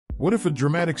What if a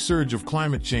dramatic surge of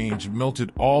climate change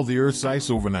melted all the Earth's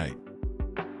ice overnight?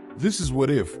 This is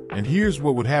what if, and here's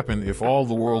what would happen if all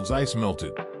the world's ice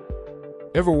melted.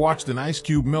 Ever watched an ice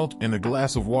cube melt in a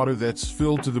glass of water that's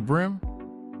filled to the brim?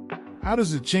 How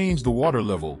does it change the water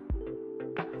level?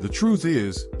 The truth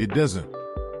is, it doesn't.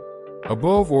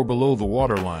 Above or below the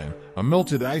waterline, a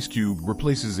melted ice cube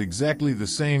replaces exactly the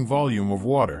same volume of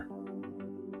water.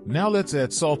 Now let's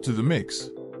add salt to the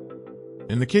mix.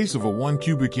 In the case of a 1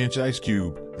 cubic inch ice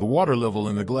cube, the water level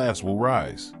in the glass will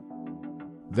rise.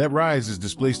 That rise is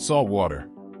displaced salt water.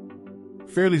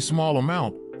 Fairly small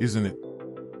amount, isn't it?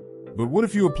 But what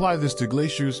if you apply this to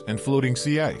glaciers and floating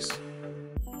sea ice?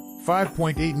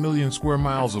 5.8 million square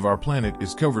miles of our planet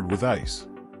is covered with ice.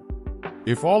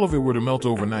 If all of it were to melt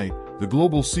overnight, the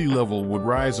global sea level would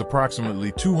rise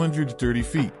approximately 230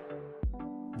 feet.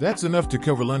 That's enough to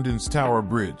cover London's Tower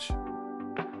Bridge.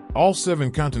 All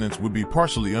 7 continents would be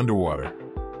partially underwater.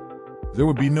 There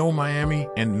would be no Miami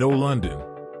and no London.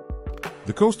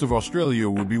 The coast of Australia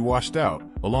would be washed out,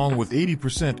 along with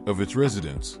 80% of its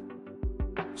residents.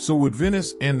 So would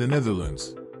Venice and the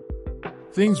Netherlands.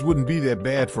 Things wouldn't be that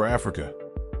bad for Africa.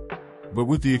 But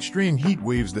with the extreme heat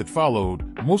waves that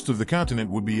followed, most of the continent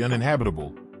would be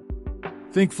uninhabitable.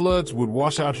 Think floods would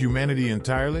wash out humanity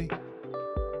entirely?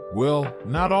 Well,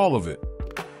 not all of it.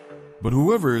 But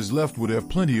whoever is left would have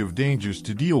plenty of dangers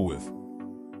to deal with.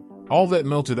 All that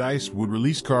melted ice would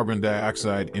release carbon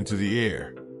dioxide into the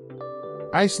air.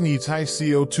 Ice needs high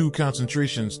CO2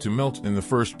 concentrations to melt in the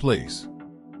first place.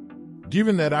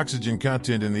 Given that oxygen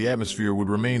content in the atmosphere would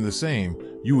remain the same,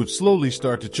 you would slowly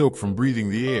start to choke from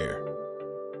breathing the air.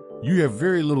 You have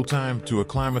very little time to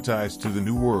acclimatize to the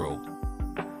new world.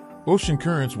 Ocean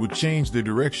currents would change their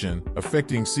direction,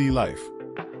 affecting sea life.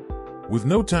 With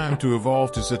no time to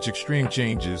evolve to such extreme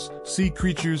changes, sea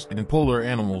creatures and polar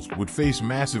animals would face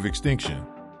massive extinction.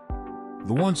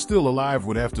 The ones still alive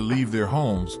would have to leave their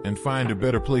homes and find a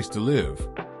better place to live.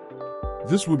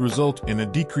 This would result in a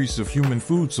decrease of human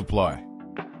food supply.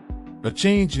 A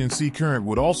change in sea current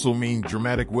would also mean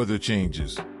dramatic weather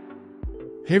changes.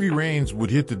 Heavy rains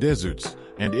would hit the deserts,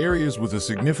 and areas with a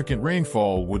significant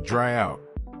rainfall would dry out.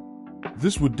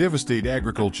 This would devastate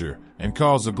agriculture and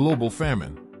cause a global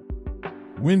famine.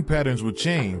 Wind patterns would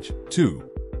change, too.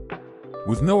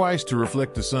 With no ice to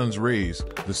reflect the sun's rays,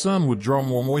 the sun would draw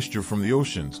more moisture from the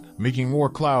oceans, making more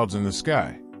clouds in the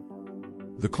sky.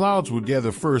 The clouds would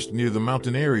gather first near the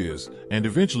mountain areas, and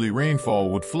eventually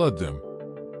rainfall would flood them.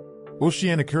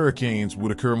 Oceanic hurricanes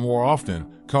would occur more often,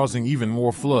 causing even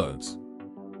more floods.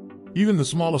 Even the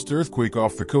smallest earthquake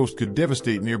off the coast could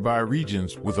devastate nearby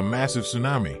regions with a massive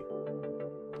tsunami.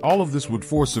 All of this would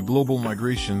force a global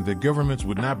migration that governments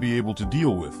would not be able to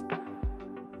deal with.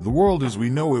 The world as we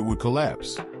know it would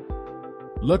collapse.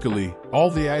 Luckily,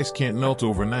 all the ice can't melt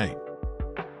overnight.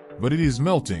 But it is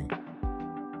melting.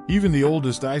 Even the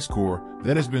oldest ice core,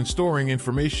 that has been storing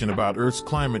information about Earth's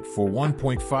climate for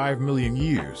 1.5 million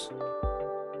years.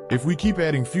 If we keep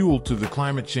adding fuel to the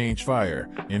climate change fire,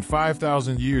 in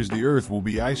 5,000 years the Earth will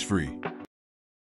be ice-free.